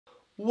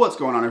What's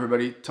going on,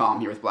 everybody? Tom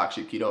here with Black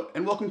Sheep Keto,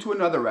 and welcome to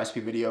another recipe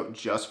video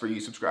just for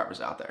you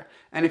subscribers out there.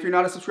 And if you're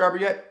not a subscriber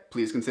yet,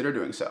 please consider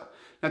doing so.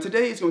 Now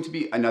today is going to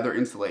be another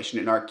installation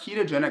in our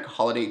ketogenic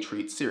holiday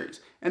treat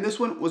series, and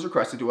this one was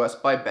requested to us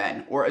by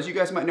Ben, or as you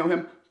guys might know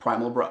him,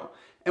 Primal Bro.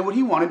 And what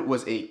he wanted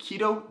was a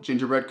keto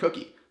gingerbread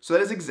cookie. So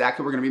that is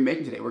exactly what we're going to be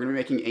making today. We're going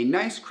to be making a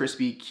nice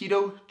crispy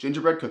keto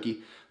gingerbread cookie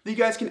that you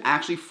guys can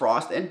actually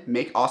frost and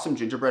make awesome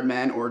gingerbread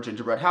men or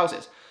gingerbread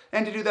houses.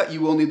 And to do that,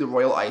 you will need the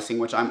Royal Icing,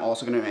 which I'm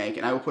also going to make,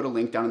 and I will put a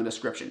link down in the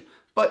description.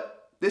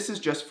 But this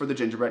is just for the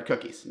gingerbread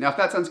cookies. Now, if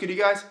that sounds good to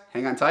you guys,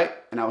 hang on tight,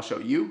 and I will show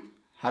you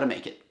how to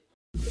make it.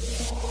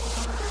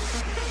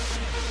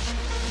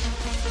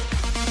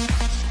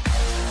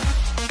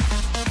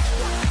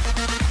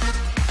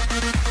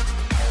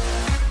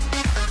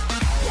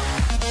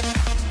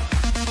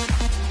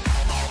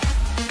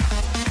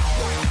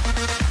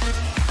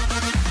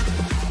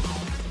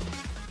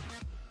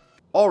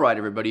 Alright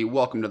everybody,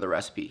 welcome to the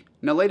recipe.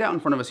 Now laid out in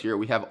front of us here,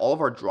 we have all of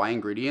our dry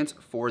ingredients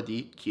for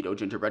the keto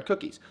gingerbread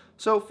cookies.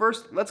 So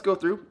first, let's go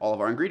through all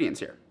of our ingredients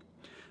here.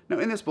 Now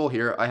in this bowl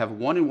here, I have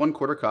 1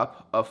 1/4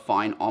 cup of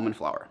fine almond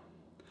flour.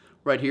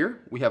 Right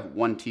here, we have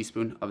 1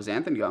 teaspoon of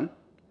xanthan gum.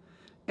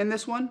 In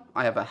this one,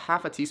 I have a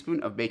 1/2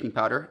 teaspoon of baking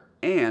powder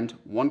and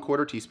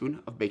 1/4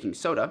 teaspoon of baking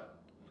soda.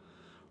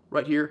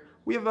 Right here,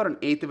 we have about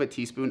 1/8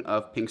 teaspoon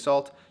of pink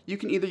salt. You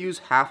can either use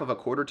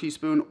 1/4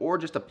 teaspoon or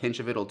just a pinch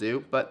of it'll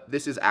do, but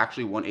this is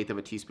actually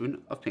 1/8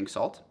 teaspoon of pink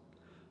salt.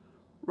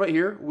 Right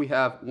here, we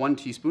have 1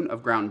 teaspoon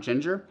of ground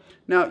ginger.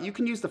 Now, you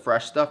can use the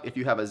fresh stuff if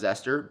you have a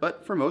zester,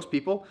 but for most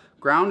people,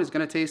 ground is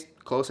gonna taste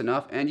close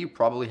enough and you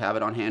probably have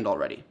it on hand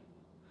already.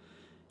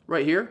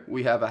 Right here,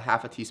 we have a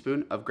 1/2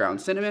 teaspoon of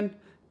ground cinnamon,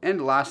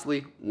 and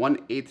lastly,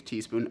 1/8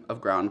 teaspoon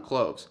of ground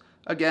cloves.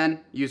 Again,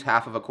 use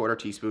 1/4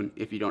 teaspoon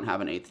if you don't have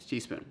an 1/8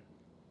 teaspoon.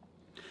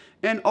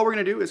 And all we're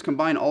going to do is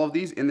combine all of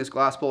these in this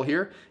glass bowl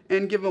here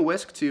and give them a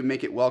whisk to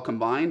make it well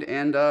combined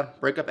and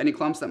break up any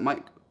clumps that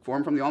might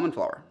form from the almond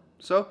flour.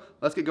 So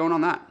let's get going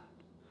on that.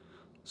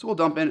 So we'll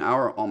dump in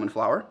our almond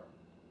flour,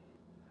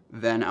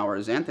 then our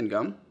xanthan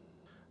gum,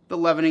 the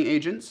leavening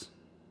agents,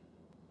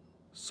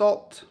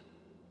 salt,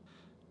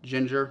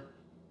 ginger,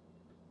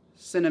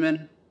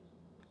 cinnamon,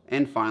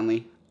 and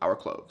finally our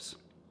cloves.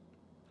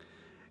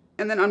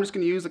 And then I'm just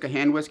going to use like a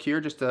hand whisk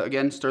here just to,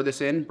 again, stir this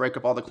in, break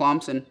up all the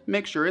clumps, and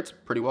make sure it's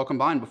pretty well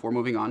combined before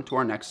moving on to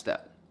our next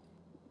step.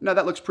 Now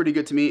that looks pretty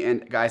good to me,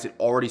 and guys, it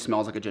already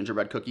smells like a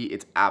gingerbread cookie.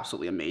 It's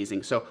absolutely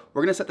amazing. So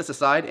we're going to set this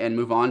aside and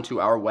move on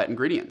to our wet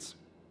ingredients.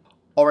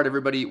 All right,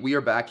 everybody, we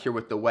are back here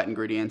with the wet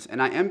ingredients,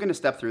 and I am going to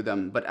step through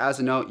them, but as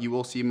a note, you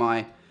will see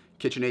my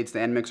KitchenAid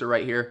stand mixer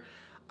right here.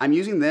 I'm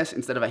using this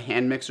instead of a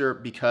hand mixer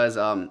because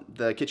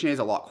the KitchenAid is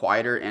a lot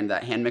quieter and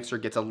that hand mixer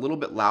gets a little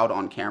bit loud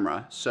on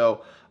camera.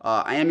 So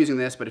I am using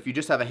this, but if you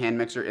just have a hand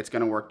mixer, it's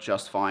gonna work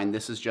just fine.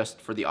 This is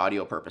just for the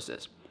audio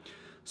purposes.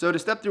 So to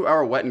step through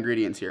our wet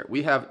ingredients here,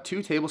 we have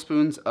 2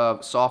 tablespoons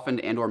of softened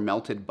and or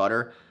melted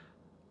butter.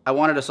 I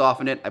wanted to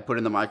soften it. I put it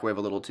in the microwave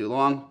a little too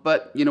long,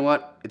 but you know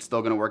what? It's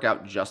still gonna work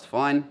out just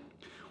fine.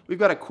 We've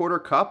got a 1/4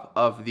 cup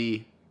of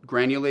the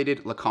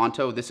granulated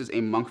Lakanto. This is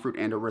a monk fruit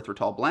and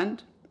erythritol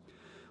blend.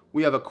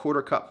 We have a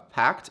 1/4 cup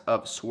packed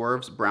of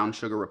Swerve's brown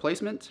sugar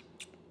replacement.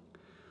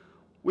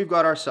 We've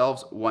got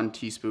ourselves 1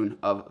 teaspoon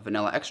of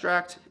vanilla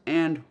extract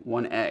and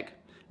 1 egg.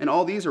 And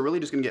all these are really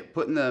just gonna get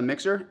put in the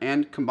mixer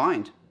and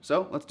combined.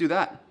 So let's do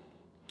that.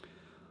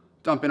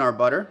 Dump in our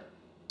butter,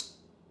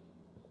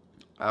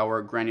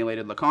 our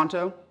granulated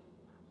Lakanto,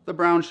 the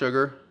brown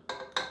sugar,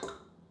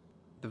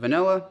 the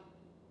vanilla,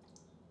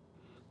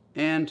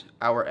 and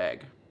our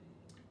egg.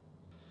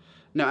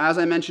 Now, as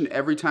I mentioned,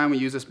 every time we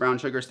use this brown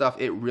sugar stuff,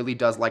 it really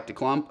does like to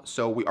clump.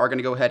 So we are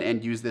gonna go ahead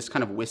and use this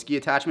kind of whiskey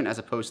attachment as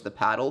opposed to the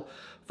paddle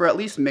for at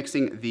least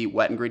mixing the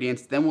wet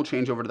ingredients. Then we'll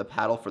change over to the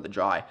paddle for the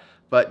dry.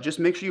 But just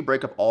make sure you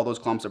break up all those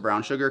clumps of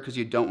brown sugar because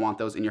you don't want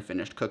those in your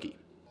finished cookie.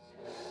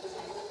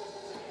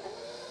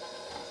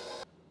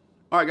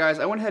 All right, guys,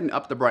 I went ahead and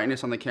upped the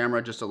brightness on the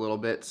camera just a little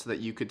bit so that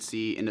you could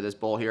see into this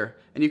bowl here.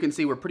 And you can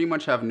see we pretty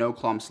much have no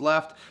clumps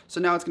left. So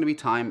now it's gonna be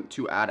time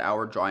to add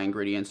our dry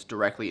ingredients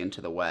directly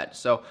into the wet.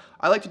 So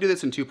I like to do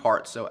this in 2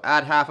 parts. So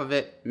add half of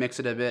it, mix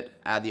it a bit,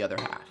 add the other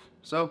half.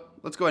 So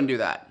let's go ahead and do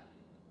that.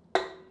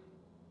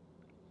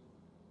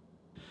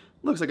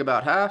 Looks like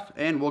about half,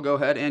 and we'll go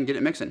ahead and get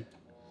it mixing.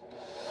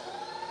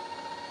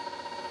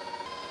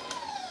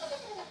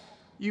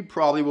 You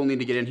probably will need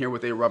to get in here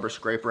with a rubber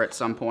scraper at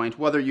some point,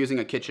 whether using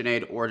a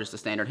KitchenAid or just a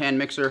standard hand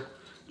mixer.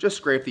 Just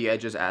scrape the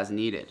edges as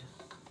needed.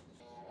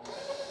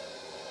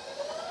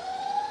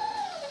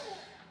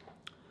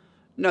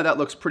 Now that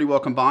looks pretty well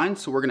combined,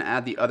 so we're gonna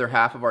add the other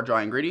half of our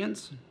dry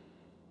ingredients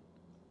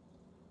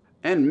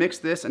and mix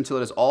this until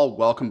it is all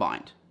well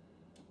combined.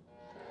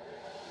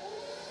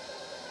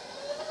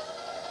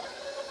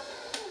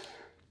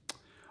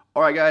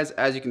 All right, guys,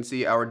 as you can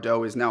see, our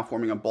dough is now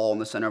forming a ball in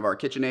the center of our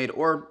KitchenAid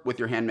or with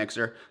your hand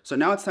mixer. So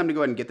now it's time to go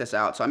ahead and get this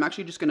out. So I'm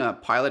actually just gonna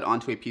pile it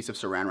onto a piece of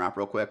saran wrap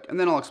real quick, and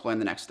then I'll explain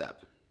the next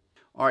step.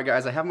 All right,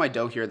 guys, I have my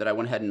dough here that I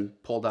went ahead and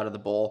pulled out of the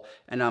bowl,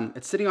 and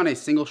it's sitting on a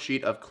single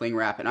sheet of cling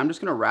wrap, and I'm just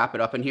gonna wrap it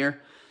up in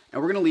here,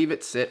 and we're gonna leave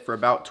it sit for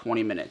about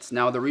 20 minutes.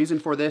 Now, the reason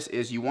for this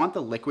is you want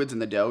the liquids in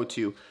the dough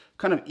to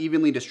kind of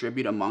evenly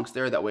distribute amongst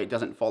there, that way it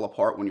doesn't fall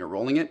apart when you're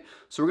rolling it.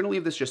 So we're gonna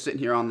leave this just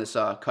sitting here on this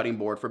cutting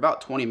board for about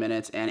 20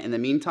 minutes, and in the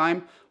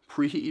meantime,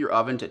 preheat your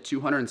oven to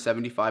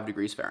 275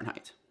 degrees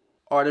Fahrenheit.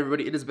 All right,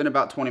 everybody, it has been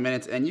about 20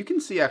 minutes, and you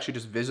can see actually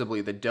just visibly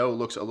the dough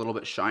looks a little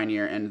bit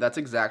shinier, and that's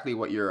exactly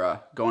what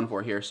you're going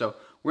for here. So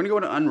we're gonna go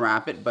to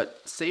unwrap it,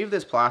 but save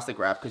this plastic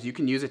wrap because you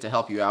can use it to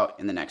help you out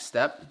in the next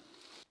step.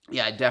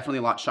 Yeah, definitely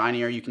a lot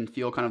shinier. You can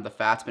feel kind of the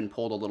fat's been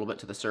pulled a little bit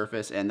to the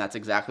surface, and that's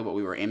exactly what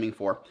we were aiming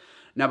for.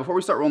 Now, before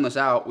we start rolling this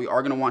out, we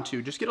are gonna want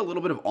to just get a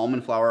little bit of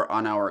almond flour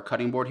on our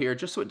cutting board here,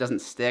 just so it doesn't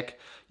stick.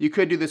 You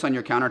could do this on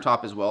your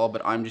countertop as well,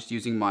 but I'm just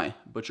using my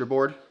butcher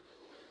board.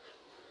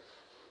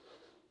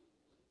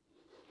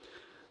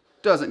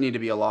 Doesn't need to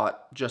be a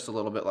lot, just a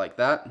little bit like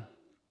that.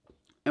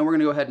 And we're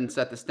gonna go ahead and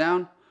set this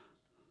down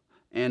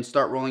and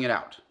start rolling it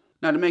out.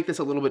 Now, to make this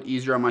a little bit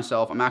easier on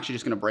myself, I'm actually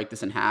just gonna break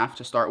this in half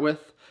to start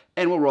with,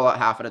 and we'll roll out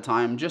half at a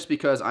time just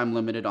because I'm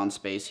limited on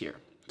space here.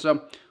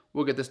 So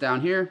we'll get this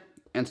down here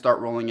and start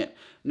rolling it.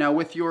 Now,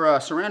 with your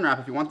saran wrap,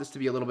 if you want this to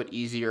be a little bit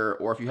easier,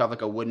 or if you have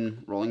like a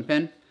wooden rolling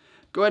pin,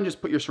 go ahead and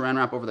just put your saran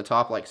wrap over the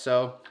top like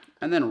so,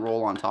 and then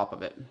roll on top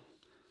of it.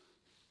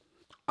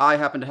 I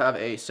happen to have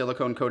a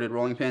silicone coated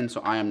rolling pin,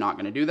 so I am not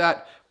gonna do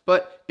that,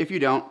 but if you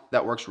don't,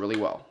 that works really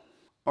well.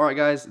 All right,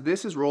 guys,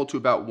 this is rolled to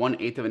about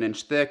 1/8 of an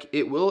inch thick.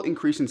 It will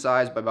increase in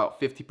size by about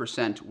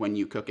 50% when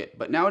you cook it,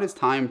 but now it is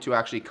time to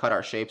actually cut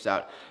our shapes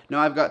out.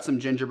 Now, I've got some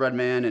gingerbread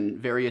man and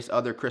various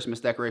other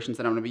Christmas decorations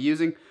that I'm gonna be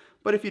using,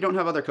 but if you don't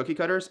have other cookie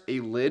cutters, a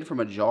lid from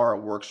a jar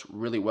works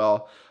really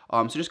well.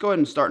 So just go ahead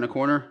and start in a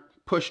corner,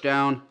 push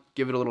down,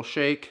 give it a little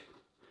shake,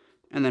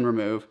 and then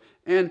remove.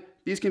 And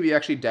these can be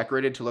actually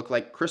decorated to look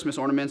like Christmas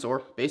ornaments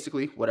or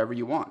basically whatever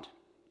you want.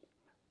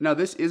 Now,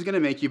 this is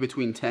gonna make you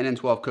between 10 and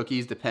 12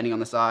 cookies depending on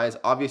the size.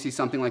 Obviously,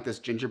 something like this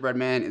gingerbread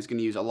man is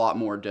gonna use a lot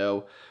more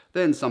dough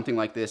than something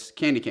like this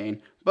candy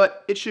cane,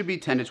 but it should be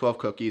 10 to 12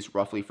 cookies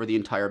roughly for the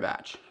entire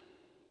batch.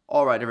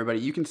 All right, everybody,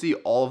 you can see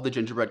all of the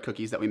gingerbread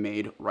cookies that we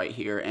made right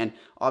here. And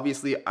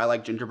obviously, I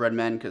like gingerbread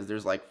men because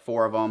there's like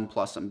 4 of them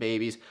plus some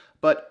babies.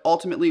 But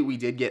ultimately, we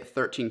did get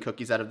 13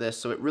 cookies out of this,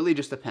 so it really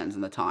just depends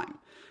on the time.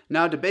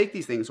 Now, to bake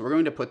these things, we're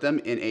going to put them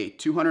in a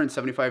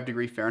 275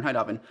 degree Fahrenheit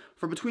oven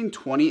for between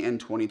 20 and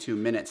 22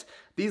 minutes.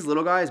 These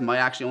little guys might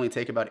actually only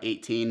take about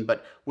 18,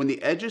 but when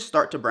the edges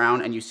start to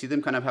brown and you see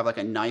them kind of have like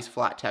a nice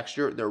flat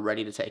texture, they're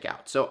ready to take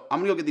out. So I'm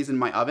gonna go get these in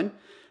my oven.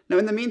 Now,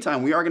 in the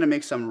meantime, we are gonna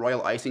make some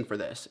royal icing for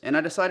this, and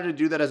I decided to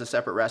do that as a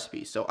separate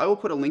recipe. So I will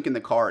put a link in the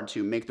card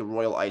to make the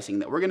royal icing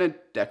that we're gonna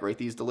decorate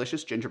these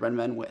delicious gingerbread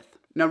men with.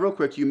 Now, real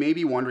quick, you may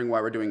be wondering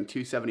why we're doing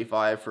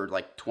 275 for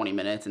like 20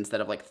 minutes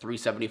instead of like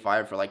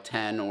 375 for like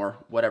 10 or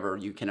whatever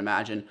you can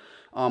imagine.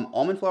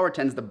 Almond flour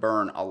tends to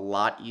burn a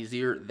lot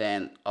easier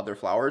than other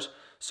flours,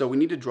 so we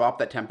need to drop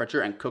that temperature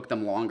and cook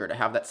them longer to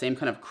have that same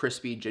kind of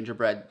crispy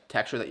gingerbread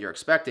texture that you're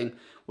expecting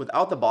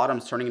without the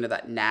bottoms turning into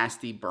that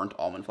nasty burnt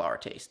almond flour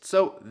taste.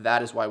 So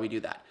that is why we do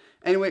that.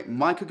 Anyway,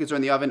 my cookies are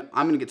in the oven.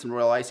 I'm gonna get some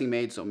royal icing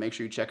made, so make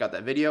sure you check out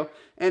that video,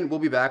 and we'll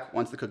be back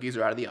once the cookies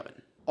are out of the oven.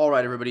 All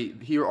right, everybody,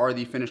 here are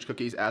the finished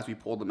cookies as we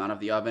pulled them out of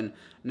the oven.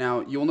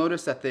 Now, you'll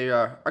notice that they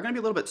are gonna be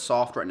a little bit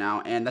soft right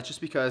now, and that's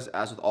just because,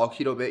 as with all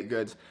keto baked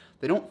goods,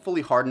 they don't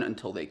fully harden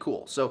until they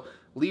cool. So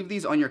leave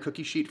these on your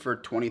cookie sheet for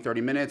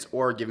 20-30 minutes,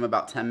 or give them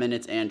about 10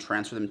 minutes and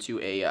transfer them to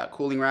a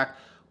cooling rack,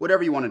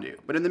 whatever you wanna do.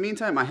 But in the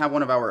meantime, I have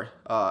one of our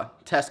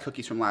test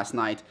cookies from last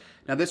night.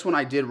 Now, this one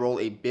I did roll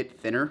a bit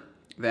thinner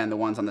than the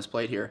ones on this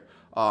plate here,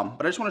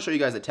 but I just wanna show you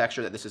guys the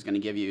texture that this is gonna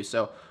give you.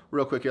 So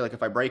real quick here, like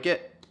if I break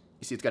it,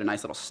 you see it's got a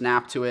nice little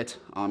snap to it.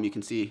 You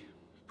can see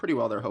pretty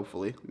well there,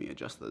 hopefully. Let me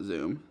adjust the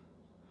zoom.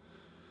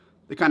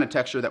 The kind of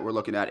texture that we're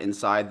looking at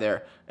inside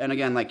there. And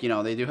again, like, you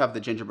know, they do have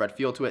the gingerbread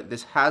feel to it.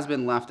 This has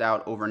been left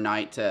out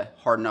overnight to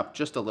harden up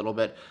just a little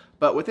bit,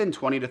 but within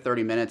 20 to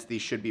 30 minutes,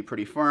 these should be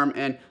pretty firm,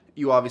 and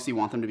you obviously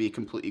want them to be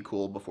completely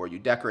cool before you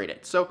decorate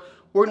it. So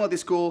we're gonna let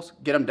these cool,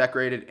 get them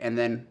decorated, and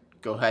then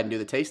go ahead and do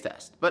the taste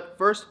test. But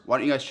first, why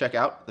don't you guys check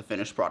out the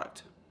finished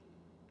product.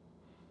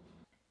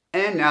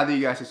 And now that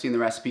you guys have seen the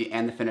recipe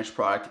and the finished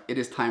product, it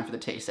is time for the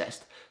taste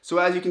test. So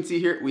as you can see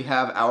here, we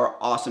have our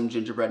awesome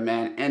gingerbread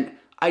man, and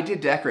I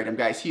did decorate him,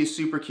 guys. He is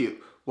super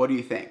cute. What do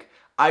you think?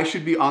 I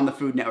should be on the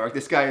Food Network.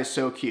 This guy is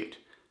so cute.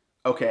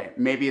 Okay,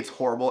 maybe it's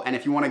horrible, and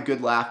if you want a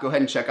good laugh, go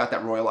ahead and check out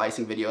that Royal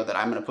Icing video that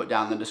I'm gonna put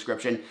down in the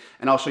description,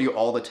 and I'll show you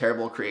all the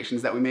terrible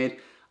creations that we made.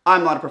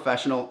 I'm not a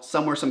professional.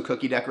 Somewhere some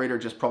cookie decorator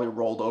just probably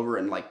rolled over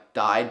and like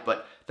died,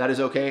 but that is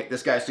okay.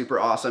 This guy's super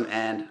awesome,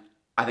 and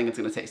I think it's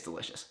gonna taste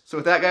delicious. So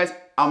with that, guys,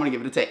 I'm gonna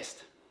give it a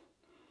taste.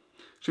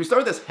 Should we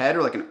start with this head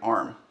or like an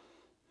arm?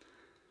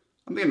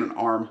 I'm thinking an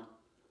arm.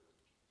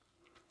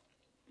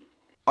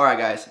 All right,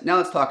 guys, now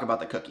let's talk about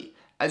the cookie.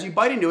 As you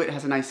bite into it, it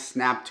has a nice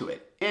snap to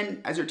it.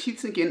 And as your teeth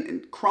sink in,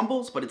 it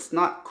crumbles, but it's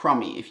not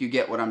crummy, if you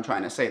get what I'm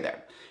trying to say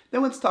there.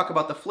 Then let's talk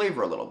about the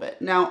flavor a little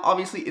bit. Now,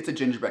 obviously, it's a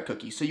gingerbread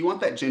cookie, so you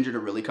want that ginger to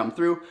really come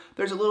through.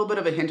 There's a little bit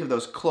of a hint of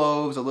those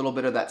cloves, a little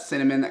bit of that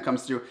cinnamon that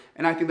comes through,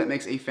 and I think that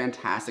makes a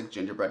fantastic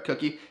gingerbread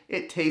cookie.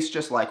 It tastes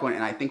just like one,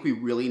 and I think we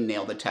really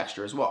nailed the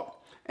texture as well.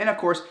 And of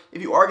course,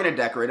 if you are gonna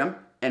decorate them,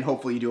 and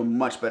hopefully you do a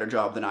much better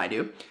job than I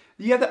do,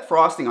 you have that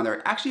frosting on there.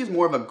 It actually is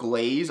more of a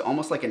glaze,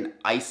 almost like an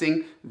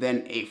icing,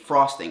 than a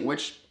frosting,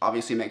 which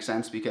obviously makes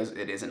sense because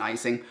it is an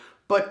icing,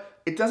 but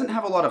it doesn't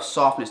have a lot of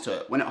softness to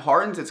it. When it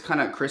hardens, it's kind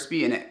of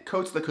crispy and it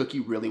coats the cookie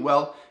really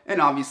well. And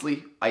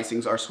obviously,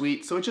 icings are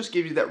sweet, so it just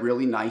gives you that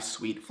really nice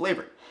sweet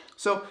flavor.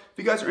 So if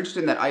you guys are interested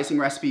in that icing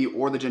recipe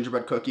or the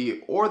gingerbread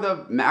cookie or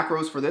the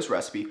macros for this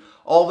recipe,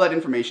 all of that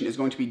information is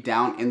going to be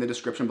down in the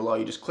description below.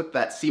 You just click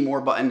that see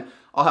more button.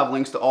 I'll have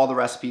links to all the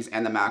recipes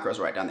and the macros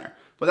right down there.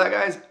 With that,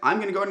 guys, I'm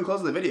gonna go ahead and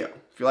close the video.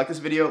 If you like this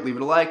video, leave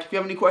it a like. If you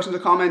have any questions or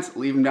comments,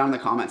 leave them down in the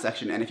comment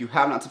section. And if you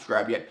have not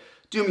subscribed yet,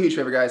 do me a huge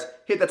favor, guys.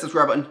 Hit that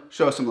subscribe button,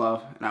 show us some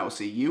love, and I will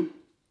see you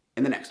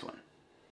in the next one.